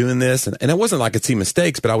 They were doing this and it wasn't like I could see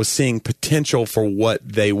mistakes, but I was seeing potential for what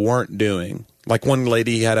they weren't doing. Like one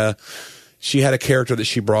lady she had a character that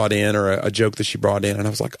she brought in or a joke that she brought in. And I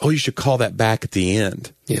was like, oh, you should call that back at the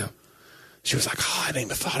end. Yeah. She was like, oh, I didn't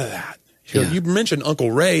even thought of that. You mentioned Uncle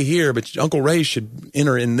Ray here, but Uncle Ray should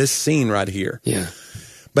enter in this scene right here. Yeah.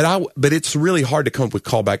 But it's really hard to come up with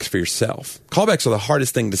callbacks for yourself. Callbacks are the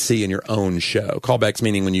hardest thing to see in your own show. Callbacks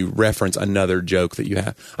meaning when you reference another joke that you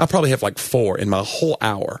have. I probably have like 4 in my whole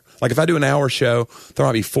hour. Like if I do an hour show, there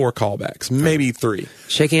might be 4 callbacks, maybe 3.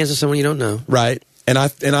 Shake hands with someone you don't know. Right. And I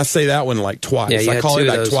say that one like twice. Yeah, I call it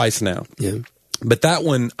like twice now. Yeah. But that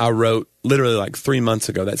one I wrote literally like 3 months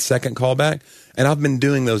ago, that second callback. And I've been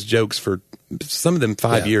doing those jokes for some of them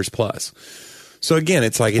 5 years plus. So again,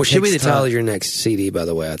 it's like should be the title of your next CD, by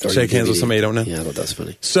the way. Shake hands with somebody you don't know. Yeah, I thought that's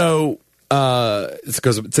funny. So it's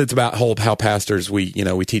because it's about how pastors we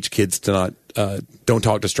teach kids to not don't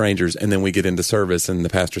talk to strangers, and then we get into service and the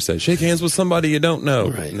pastor says shake hands with somebody you don't know,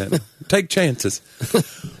 right? And then, take chances.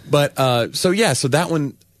 But so that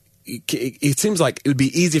one, it seems like it would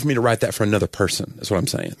be easy for me to write that for another person. That's what I'm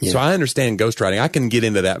saying. Yeah. So I understand ghostwriting. I can get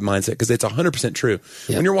into that mindset because it's 100% true.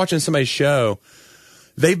 Yep. When you're watching somebody's show,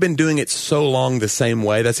 they've been doing it so long the same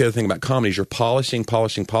way. That's the other thing about comedy is you're polishing.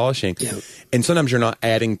 Yep. And sometimes you're not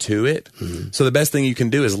adding to it. Mm-hmm. So the best thing you can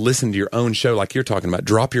do is listen to your own show like you're talking about.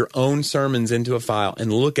 Drop your own sermons into a file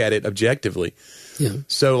and look at it objectively. Yeah.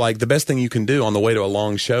 So like the best thing you can do on the way to a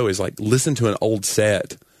long show is like listen to an old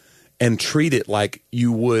set and treat it like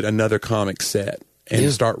you would another comic set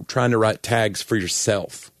and start trying to write tags for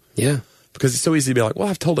yourself. Yeah. Because it's so easy to be like, well,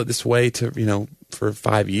 I've told it this way for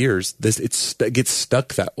 5 years. It gets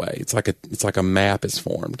stuck that way. It's like a map is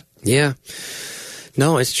formed. Yeah.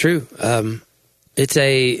 No, it's true. I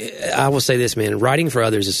will say this, man, writing for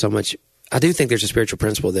others is so much, I do think there's a spiritual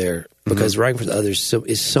principle there because writing for others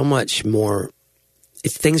is so much more,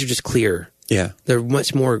 things are just clear. Yeah.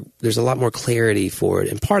 There's a lot more clarity for it.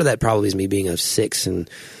 And part of that probably is me being a 6 and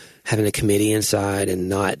having a committee inside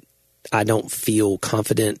and I don't feel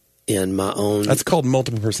confident in my own. That's called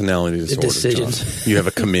multiple personality disorder. Decisions. John. You have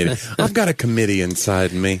a committee. I've got a committee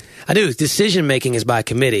inside me. I do. Decision making is by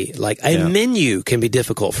committee. Like a menu can be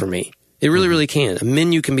difficult for me. It really, really can. A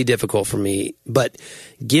menu can be difficult for me. But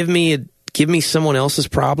give me someone else's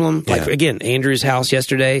problem. Like again, Andrew's house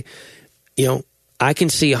yesterday. I can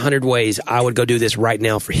see 100 ways I would go do this right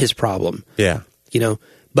now for his problem. Yeah.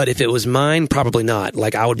 But if it was mine, probably not.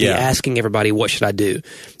 Like I would be asking everybody, what should I do?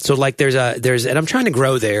 So like there's and I'm trying to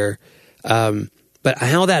grow there. But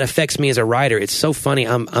how that affects me as a writer, it's so funny.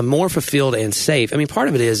 I'm more fulfilled and safe. I mean, part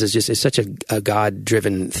of it is just, it's such a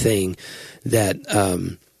God-driven thing that,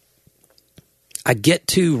 I get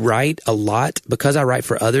to write a lot because I write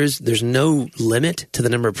for others. There's no limit to the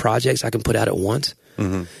number of projects I can put out at once.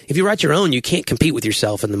 Mm-hmm. If you write your own, you can't compete with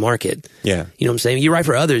yourself in the market. Yeah. You know what I'm saying? You write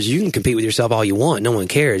for others, you can compete with yourself all you want. No one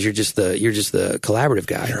cares. You're just the collaborative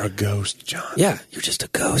guy. You're a ghost, John. Yeah, you're just a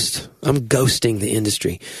ghost. I'm ghosting the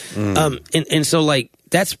industry. And so like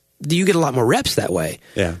you get a lot more reps that way.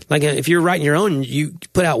 Yeah. Like if you're writing your own, you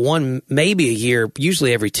put out one maybe a year,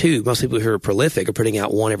 usually every 2. Most people who are prolific are putting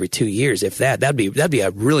out one every 2 years. If that'd be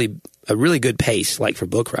a really good pace, like for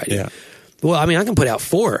book writing. Yeah. Well, I mean, I can put out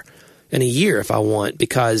 4 in a year if I want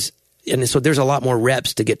and so there's a lot more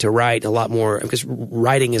reps to get to write, a lot more, because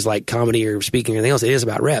writing is like comedy or speaking or anything else. It is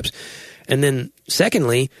about reps. And then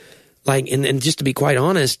secondly, like, and just to be quite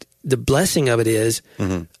honest, the blessing of it is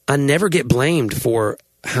I never get blamed for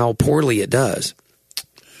how poorly it does.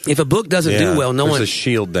 If a book doesn't do well, there's a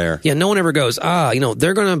shield there. Yeah, no one ever goes,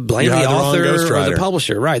 they're going to blame the author or the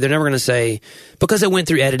publisher. Right. They're never going to say, because it went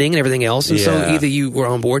through editing and everything else, and so either you were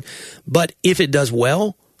on board. But if it does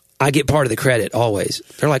well, I get part of the credit always.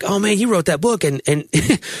 They're like, oh man, you wrote that book. And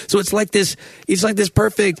so it's like this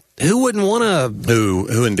perfect, who wouldn't want to.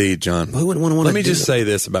 Who indeed, John. Who wouldn't want to. Let me just say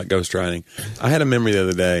this about ghostwriting. I had a memory the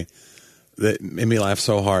other day that made me laugh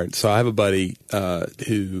so hard. So I have a buddy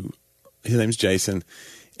who, his name's Jason,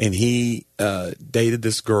 and he dated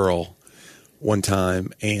this girl one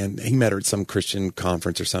time, and he met her at some Christian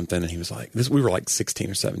conference or something, and he was like, we were like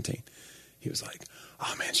 16 or 17. He was like,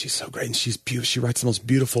 oh man, she's so great, and she's beautiful. She writes the most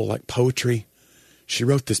beautiful like poetry. She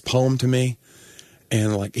wrote this poem to me,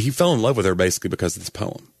 and like he fell in love with her basically because of this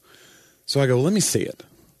poem. So I go, well, let me see it.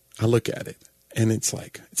 I look at it, and it's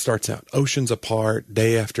like, it starts out, oceans apart,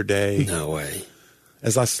 day after day. No way.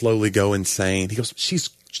 As I slowly go insane, he goes,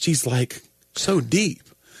 she's like so deep.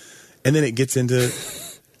 And then it gets to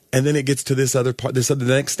this other part. The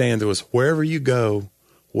next stanza was, wherever you go,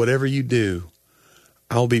 whatever you do,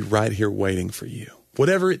 I'll be right here waiting for you.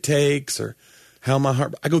 Whatever it takes, or how my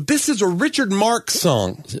heart. I go, this is a Richard Marx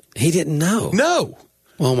song. He didn't know. No.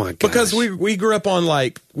 Oh my gosh. Because we grew up on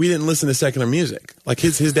we didn't listen to secular music. Like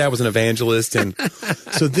his dad was an evangelist, and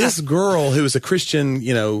so this girl who was a Christian,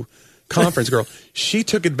 conference girl, she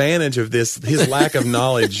took advantage of his lack of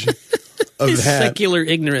knowledge of his that secular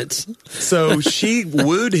ignorance. So she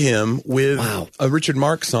wooed him with a Richard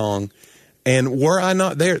Marx song, and were I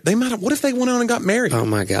not there, they might have. What if they went on and got married? Oh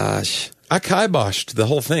my gosh. I kiboshed the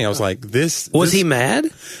whole thing. I was like, Was he mad?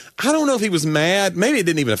 I don't know if he was mad. Maybe it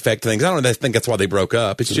didn't even affect things. I don't know. I think that's why they broke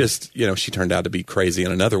up. It's just, she turned out to be crazy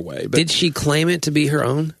in another way. But, did she claim it to be her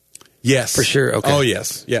own? Yes. For sure. Okay. Oh,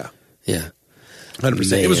 yes. Yeah. Yeah.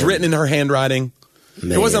 100%. It was written in her handwriting.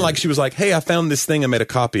 Man. It wasn't like she was like, hey, I found this thing. I made a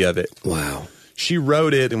copy of it. Wow. She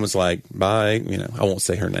wrote it and was like, bye. I won't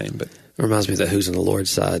say her name, but. It reminds me of that Who's on the Lord's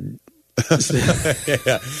Side.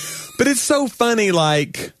 Yeah. But it's so funny,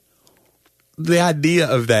 like, the idea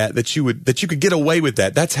of that you could get away with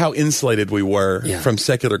that. That's how insulated we were from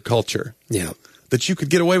secular culture. Yeah. That you could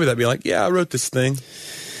get away with that, be like, yeah, I wrote this thing.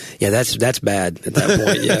 Yeah, that's bad at that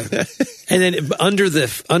point. Yeah, and then under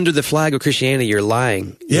the flag of Christianity, you're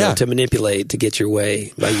lying. To manipulate to get your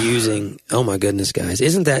way by using. Oh my goodness, guys,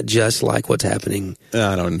 isn't that just like what's happening?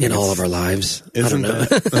 In all of our lives. I don't know.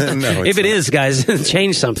 No, if it is, guys,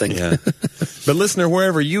 change something. Yeah. But listener,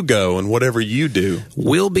 wherever you go and whatever you do,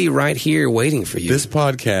 we'll be right here waiting for you. This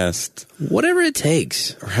podcast, whatever it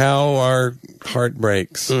takes. How our heart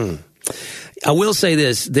breaks. I will say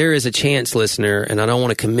this, there is a chance, listener, and I don't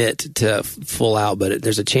want to commit to full out, but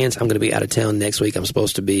there's a chance I'm going to be out of town next week. I'm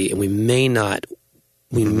supposed to be, and we may not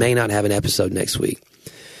have an episode next week.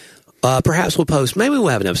 Perhaps we'll post, maybe we'll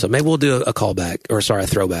have an episode. Maybe we'll do a throwback.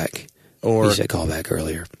 Or you said callback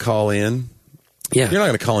earlier. Call in. Yeah. You're not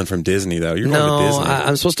going to call in from Disney, though. You're going to Disney.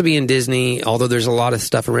 I'm supposed to be in Disney, although there's a lot of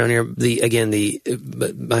stuff around here.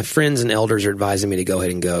 My friends and elders are advising me to go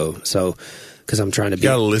ahead and go, so... because I'm trying to be... You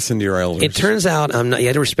got to listen to your elders. It turns out I'm not... You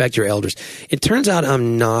have to respect your elders. It turns out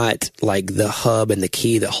I'm not like the hub and the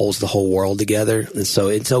key that holds the whole world together. And so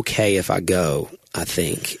it's okay if I go, I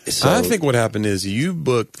think. I think what happened is you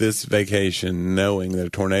booked this vacation knowing that a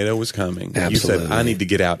tornado was coming. Absolutely. You said, I need to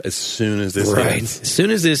get out as soon as this hits. As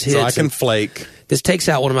soon as this hits. So I can flake. This takes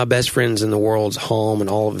out one of my best friends in the world's home and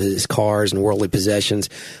all of his cars and worldly possessions.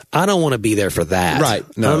 I don't want to be there for that. Right.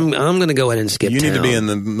 No. I'm going to go ahead and skip You town. need to be in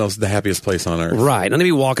the happiest place on earth. Right. I'm going to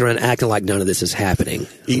be walking around acting like none of this is happening.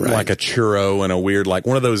 Eating like a churro and a weird, like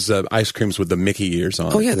one of those ice creams with the Mickey ears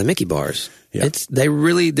on. Oh, yeah, the Mickey bars. Yeah.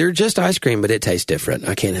 They're just ice cream, but it tastes different.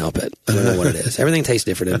 I can't help it. I don't know what it is. Everything tastes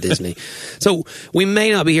different at Disney. So we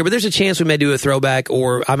may not be here, but there's a chance we may do a throwback,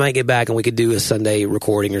 or I might get back and we could do a Sunday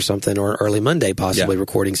recording or something, or early Monday possibly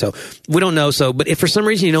recording. So we don't know. But if for some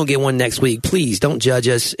reason you don't get one next week, please don't judge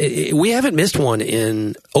us. We haven't missed one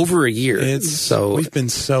in over a year. We've been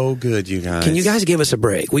so good, you guys. Can you guys give us a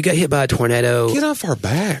break? We got hit by a tornado. Get off our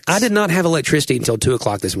backs. I did not have electricity until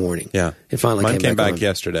 2:00 this morning. Yeah. It finally came back on.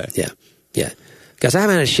 yesterday. Yeah. Guys, I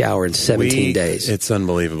haven't had a shower in 17 days. It's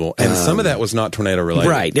unbelievable. And some of that was not tornado related.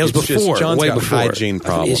 Right. That was before. John's way got before. hygiene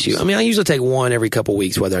problems. Issue. I mean, I usually take one every couple of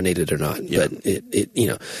weeks, whether I need it or not. Yeah.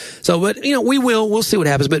 But we'll see what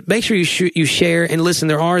happens. But make sure you share and listen.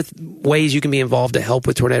 There are ways you can be involved to help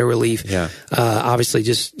with tornado relief. Yeah. Obviously,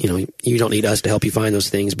 just, you don't need us to help you find those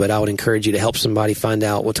things, but I would encourage you to help somebody find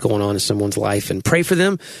out what's going on in someone's life and pray for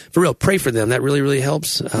them. For real, pray for them. That really, really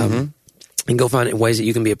helps. And go find ways that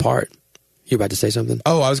you can be a part. You're about to say something?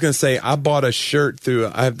 Oh, I was going to say I bought a shirt through.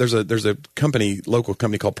 There's a local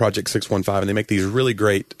company called Project 615, and they make these really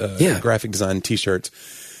great graphic design T-shirts.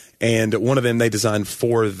 And one of them they designed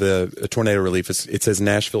for the tornado relief. It says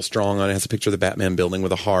Nashville Strong on it. It has a picture of the Batman building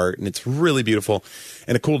with a heart, and it's really beautiful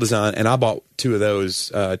and a cool design. And I bought 2 of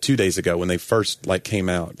those 2 days ago when they first came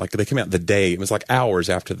out. They came out the day. It was hours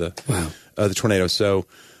after the tornado. So.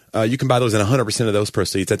 You can buy those, and 100% of those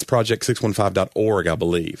proceeds. That's project615.org, I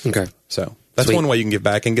believe. Okay. So that's one way you can give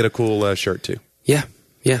back and get a cool shirt, too. Yeah.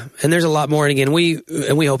 And there's a lot more. And again, we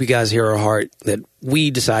hope you guys hear our heart that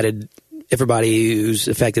we decided everybody who's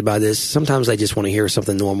affected by this, sometimes they just want to hear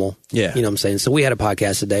something normal. Yeah. You know what I'm saying? So we had a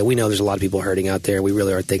podcast today. We know there's a lot of people hurting out there. We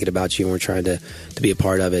really are thinking about you, and we're trying to be a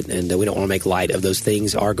part of it. And we don't want to make light of those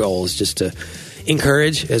things. Our goal is just to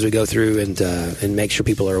encourage as we go through and make sure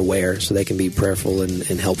people are aware so they can be prayerful and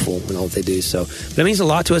helpful in all that they do. So that means a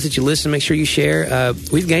lot to us that you listen. Make sure you share.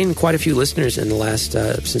 We've gained quite a few listeners in the last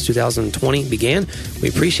since 2020 began. We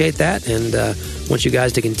appreciate that, and want you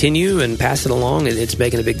guys to continue and pass it along. It's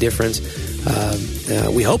making a big difference.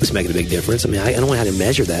 We hope it's making a big difference. I mean, I don't know how to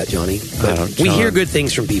measure that, Johnny, but we hear good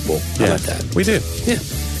things from people. How about that? We do. Yeah.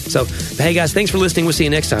 So, hey guys, thanks for listening. We'll see you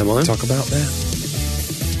next time on Talk About That.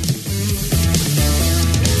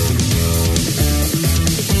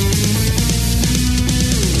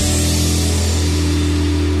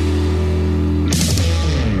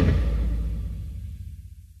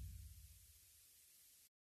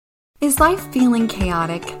 Is life feeling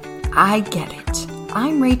chaotic? I get it.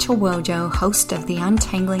 I'm Rachel Wojo, host of the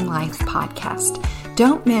Untangling Life podcast.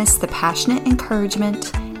 Don't miss the passionate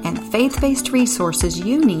encouragement and faith-based resources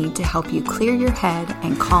you need to help you clear your head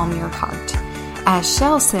and calm your heart. As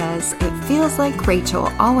Shell says, it feels like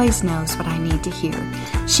Rachel always knows what I need to hear.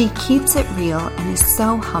 She keeps it real and is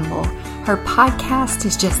so humble. Her podcast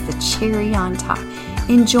is just the cherry on top.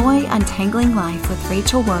 Enjoy Untangling Life with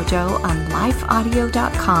Rachel Wojo on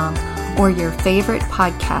lifeaudio.com or your favorite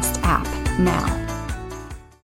podcast app now.